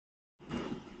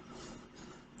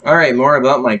Alright, more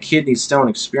about my kidney stone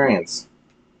experience.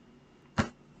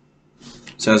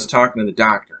 So I was talking to the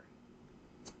doctor.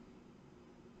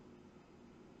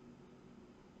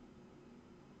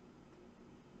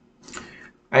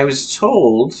 I was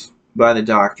told by the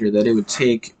doctor that it would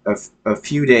take a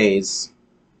few days.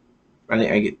 I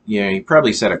think he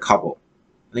probably said a couple.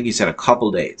 I think he said a couple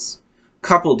days.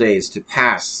 Couple days to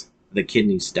pass the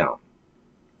kidney stone.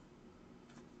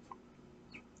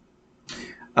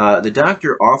 The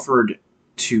doctor offered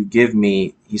to give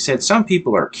me, he said some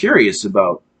people are curious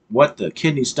about what the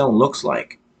kidney stone looks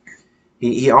like.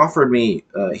 He offered me,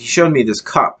 he showed me this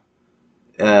cup.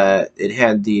 It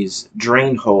had these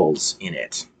drain holes in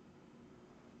it.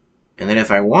 And then if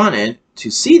I wanted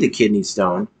to see the kidney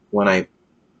stone when I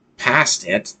passed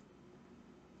it,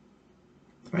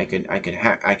 I could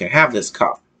have this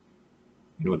cup.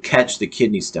 It would catch the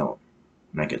kidney stone,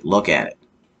 and I could look at it.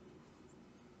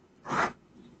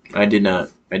 I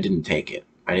didn't take it.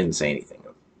 I didn't say anything.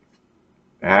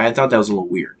 I thought that was a little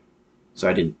weird, so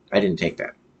I didn't take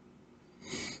that.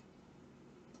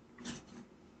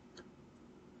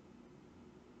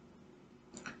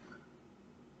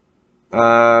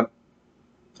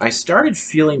 I started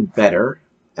feeling better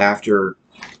after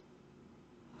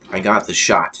I got the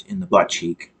shot in the butt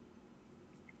cheek,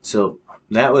 so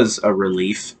that was a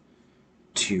relief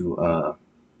to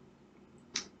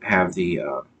have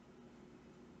the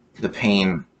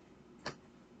pain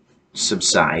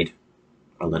subside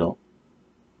a little.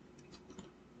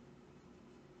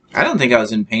 I don't think I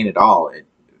was in pain at all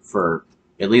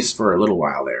at least for a little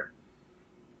while there.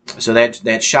 So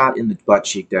that shot in the butt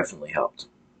cheek definitely helped.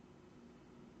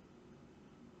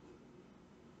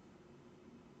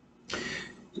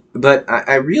 But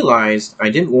I realized I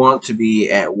didn't want to be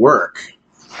at work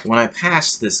when I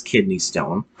passed this kidney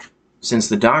stone, since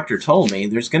the doctor told me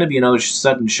there's going to be another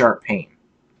sudden sharp pain.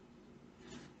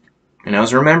 And I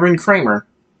was remembering Kramer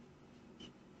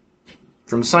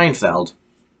from Seinfeld.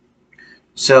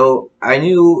 So I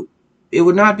knew it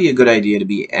would not be a good idea to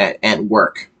be at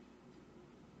work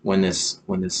when this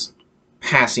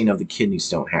passing of the kidney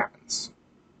stone happens.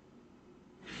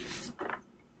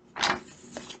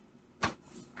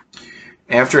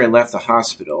 After I left the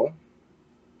hospital,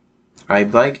 I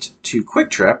biked to Quick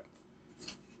Trip.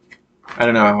 I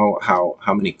don't know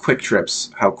how many Quick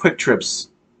Trips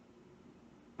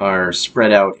are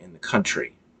spread out in the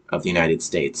country of the United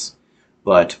States,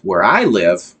 but where I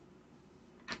live,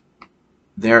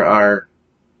 there are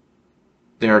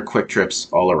Quick Trips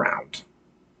all around.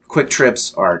 Quick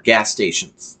Trips are gas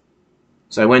stations.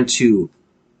 So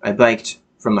I biked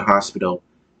from the hospital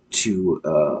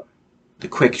to the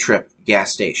Quick Trip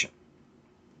gas station.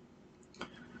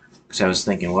 Because I was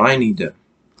thinking, well, I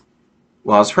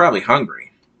was probably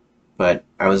hungry, but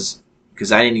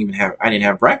because I didn't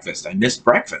have breakfast. I missed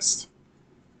breakfast.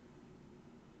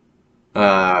 So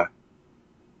I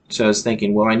was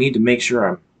thinking, well, I need to make sure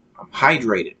I'm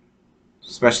hydrated,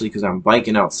 especially because I'm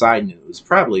biking outside and it was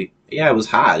it was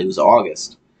hot. It was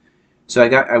August. So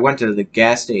I went to the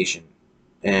gas station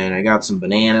and I got some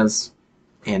bananas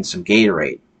and some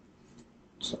Gatorade.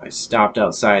 So I stopped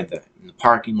outside in the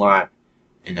parking lot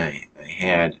and I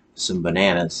had some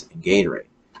bananas and Gatorade,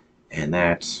 and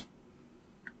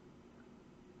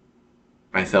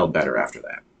I felt better after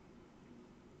that.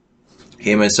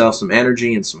 Gave myself some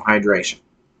energy and some hydration.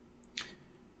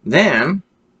 Then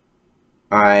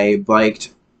I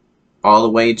biked all the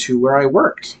way to where I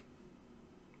worked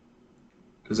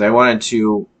because I wanted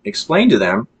to explain to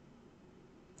them.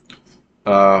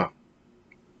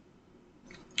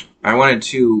 I wanted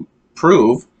to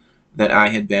prove that I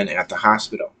had been at the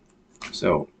hospital.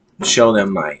 So show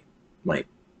them my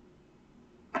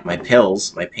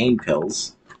pills, my pain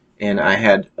pills, and I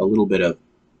had a little bit of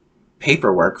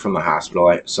paperwork from the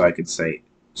hospital, so I could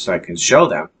show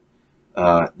them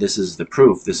this is the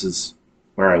proof. This is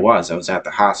where I was. I was at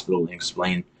the hospital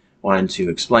and wanted to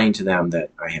explain to them that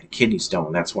I had a kidney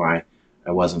stone. That's why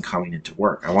I wasn't coming into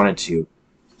work. I wanted to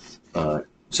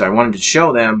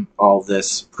show them all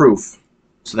this proof.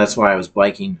 So that's why I was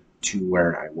biking to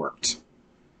where I worked,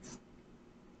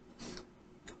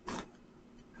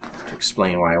 to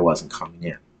explain why I wasn't coming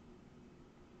in.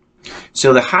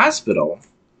 So the hospital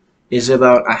is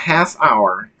about a half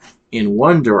hour in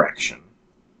one direction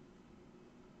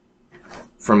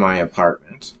from my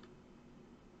apartment.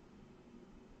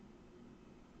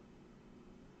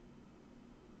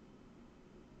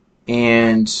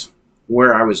 And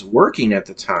where I was working at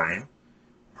the time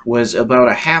was about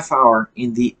a half hour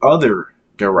in the other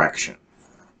direction.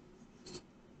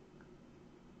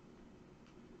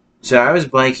 So I was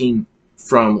biking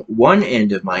from one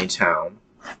end of my town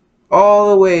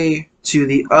all the way to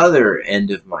the other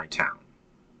end of my town.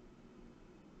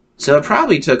 So it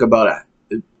probably took about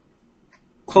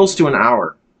close to an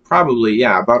hour. Probably,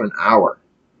 yeah, about an hour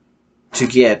to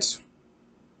get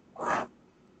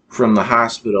from the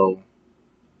hospital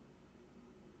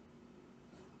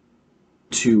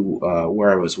to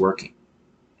where I was working.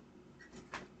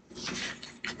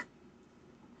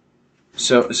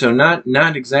 So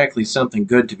not exactly something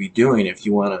good to be doing if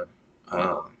you want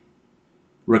to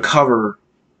recover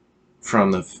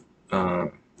from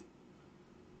the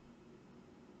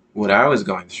what I was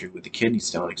going through with the kidney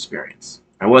stone experience.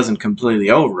 I wasn't completely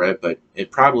over it, but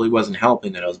it probably wasn't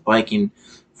helping that I was biking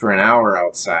for an hour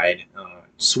outside,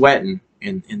 sweating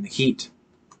in the heat.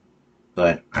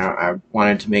 But I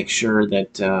wanted to make sure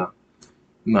that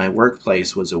my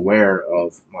workplace was aware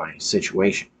of my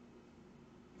situation.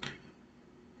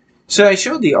 So I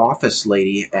showed the office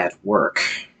lady at work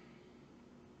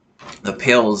the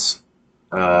pills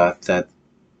that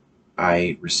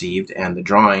I received and the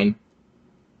drawing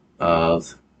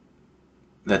of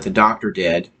that the doctor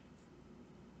did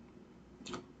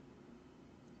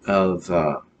of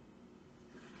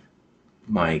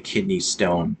my kidney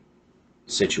stone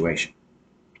situation.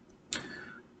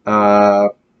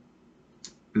 The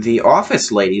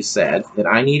office lady said that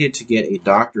I needed to get a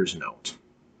doctor's note.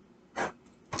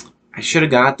 I should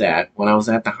have got that when I was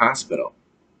at the hospital.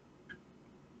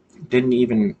 Didn't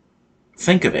even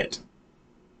think of it.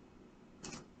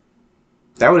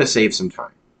 That would have saved some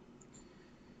time.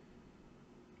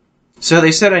 So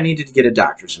they said I needed to get a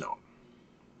doctor's note,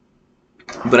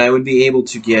 but I would be able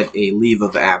to get a leave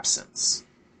of absence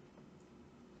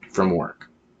from work.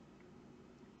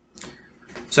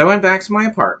 So I went back to my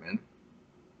apartment,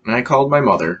 and I called my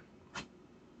mother,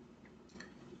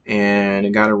 and I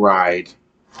got a ride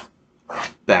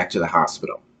back to the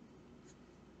hospital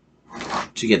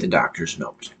to get the doctor's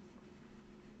note.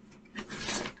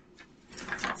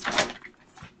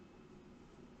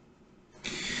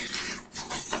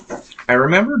 I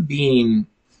remember being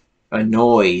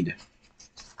annoyed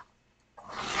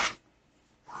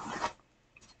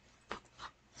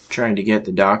trying to get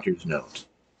the doctor's note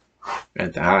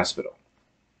at the hospital.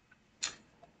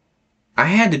 I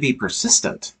had to be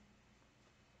persistent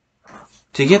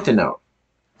to get the note.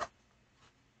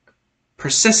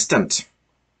 Persistent.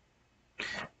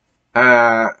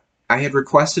 I had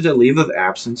requested a leave of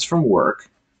absence from work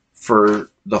for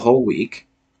the whole week,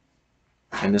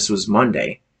 and this was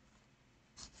Monday.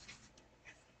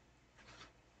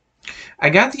 I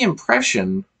got the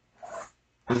impression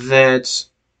that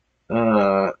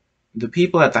the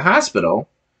people at the hospital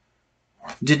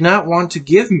did not want to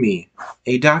give me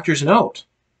a doctor's note.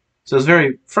 So I was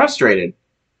very frustrated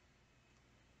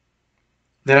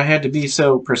that I had to be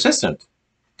so persistent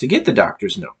to get the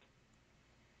doctor's note.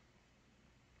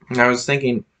 And I was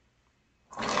thinking,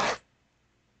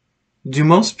 do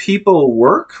most people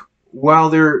work while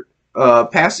they're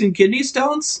passing kidney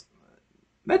stones?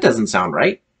 That doesn't sound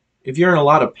right. If you're in a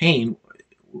lot of pain,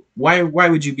 why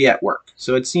would you be at work?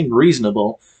 So it seemed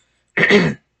reasonable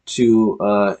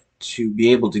to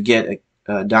be able to get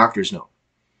a doctor's note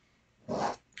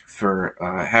for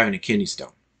having a kidney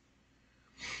stone,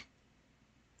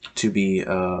 to be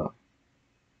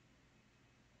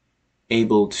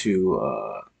able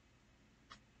to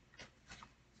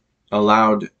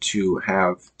allowed to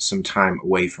have some time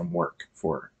away from work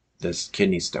for this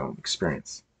kidney stone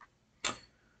experience.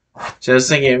 So I was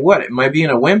thinking, what, am I being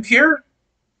a wimp here?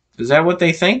 Is that what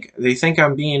they think? They think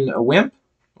I'm being a wimp?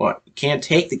 What, you can't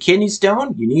take the kidney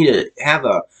stone? You need to have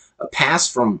a pass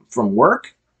from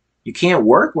work? You can't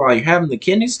work while you're having the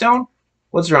kidney stone?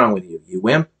 What's wrong with you, you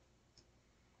wimp?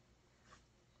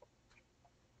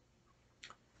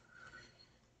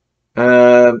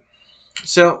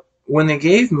 So when they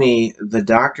gave me the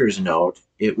doctor's note,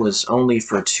 it was only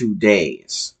for 2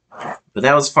 days. But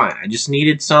that was fine. I just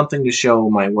needed something to show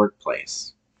my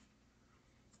workplace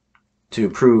to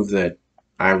prove that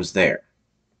I was there.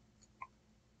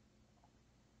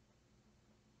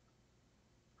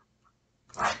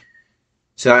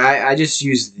 So I just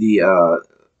used the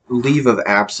leave of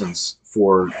absence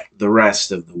for the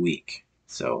rest of the week.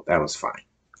 So that was fine.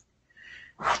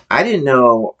 I didn't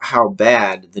know how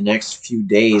bad the next few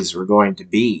days were going to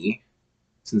be,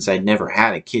 since I'd never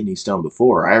had a kidney stone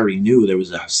before. I already knew there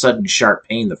was a sudden sharp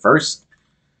pain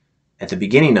at the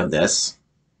beginning of this,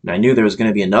 and I knew there was going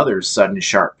to be another sudden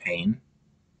sharp pain,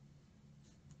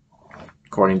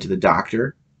 according to the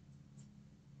doctor,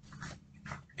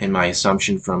 and my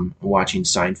assumption from watching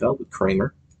Seinfeld with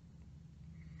Kramer.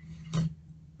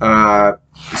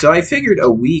 So I figured a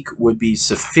week would be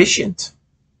sufficient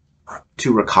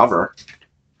to recover.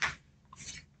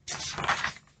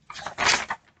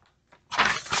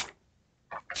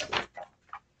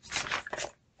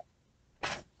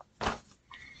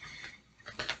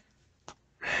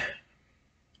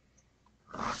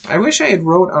 I wish I had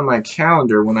wrote on my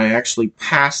calendar when I actually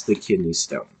passed the kidney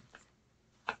stone.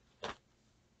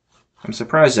 I'm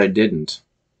surprised I didn't.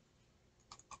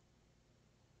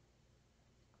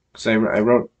 Because I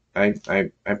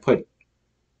put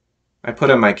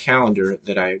on my calendar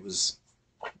that I was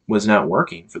not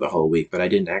working for the whole week, but I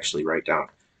didn't actually write down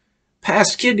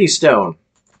past kidney stone.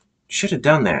 Should have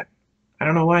done that. I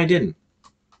don't know why I didn't.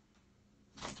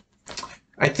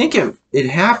 I think it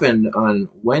happened on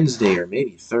Wednesday or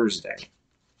maybe Thursday.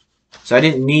 So I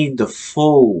didn't need the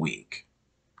full week,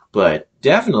 but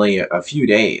definitely a few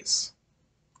days.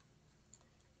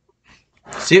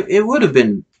 See, it would have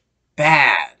been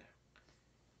bad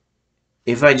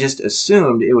if I just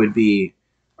assumed it would be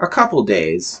a couple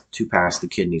days to pass the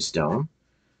kidney stone,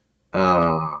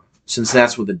 since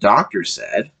that's what the doctor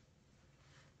said.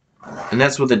 And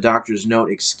that's what the doctor's note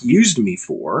excused me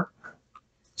for.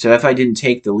 So if I didn't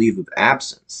take the leave of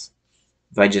absence,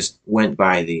 if I just went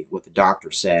by what the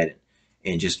doctor said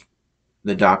and just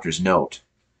the doctor's note,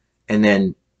 and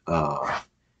then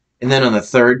on the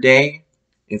third day,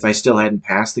 if I still hadn't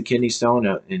passed the kidney stone,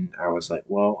 and I was like,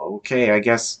 well, okay, I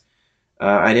guess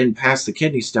I didn't pass the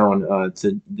kidney stone.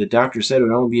 The doctor said it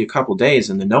would only be a couple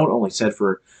days, and the note only said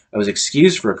I was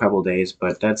excused for a couple days,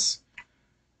 but that's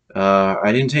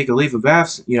I didn't take a leave of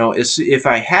absence. You know, if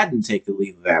I hadn't taken the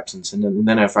leave of absence, and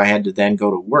then if I had to then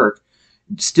go to work,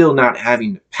 still not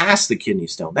having to pass the kidney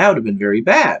stone, that would have been very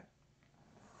bad.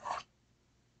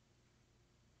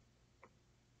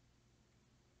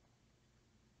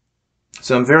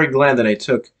 So I'm very glad that I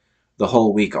took the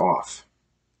whole week off,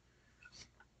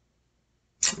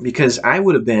 because I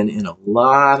would have been in a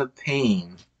lot of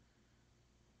pain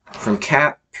from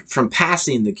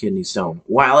passing the kidney stone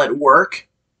while at work.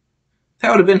 That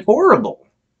would have been horrible.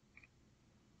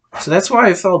 So that's why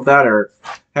I felt better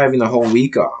having the whole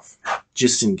week off,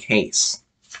 just in case.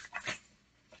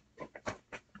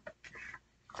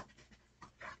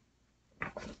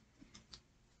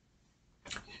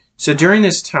 So during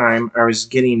this time, I was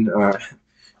getting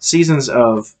seasons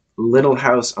of Little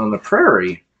House on the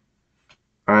Prairie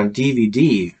on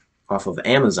DVD off of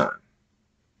Amazon.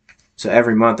 So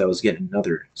every month I was getting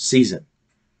another season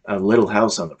of Little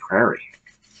House on the Prairie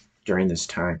during this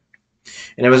time.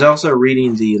 And I was also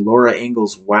reading the Laura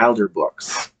Ingalls Wilder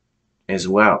books as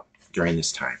well during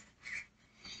this time.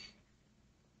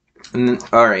 And,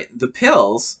 all right, the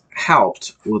pills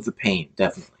helped with the pain,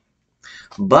 definitely.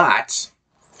 But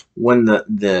when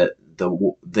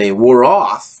they wore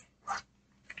off,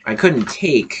 I couldn't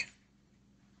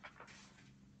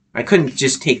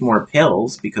just take more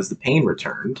pills because the pain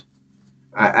returned.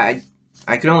 I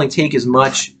could only take as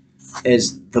much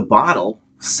as the bottle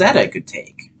said I could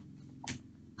take.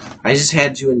 I just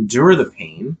had to endure the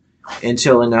pain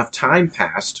until enough time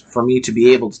passed for me to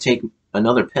be able to take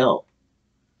another pill.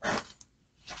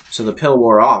 So the pill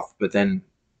wore off, but then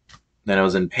I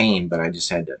was in pain, but I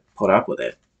just had to put up with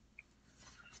it.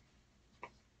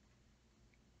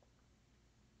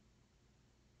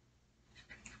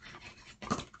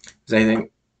 I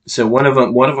think so. One of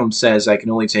them says I can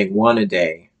only take one a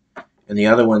day, and the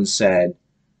other one said,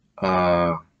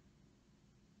 oh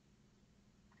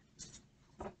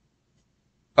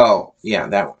yeah,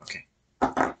 that one. Okay.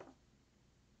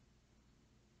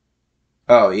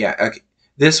 Oh yeah. Okay.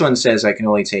 This one says I can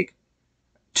only take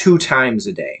 2 times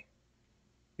a day.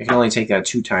 I can only take that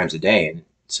 2 times a day, and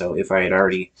so if I had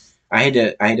already, I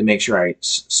had to make sure I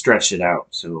stretched it out.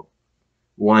 So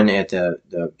one at the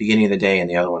beginning of the day and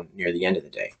the other one near the end of the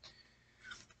day.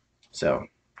 So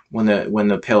when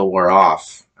the pill wore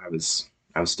off, I was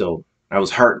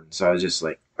hurting. So I was just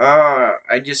like,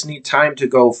 I just need time to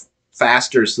go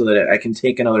faster so that I can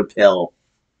take another pill.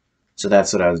 So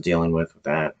that's what I was dealing with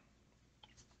that.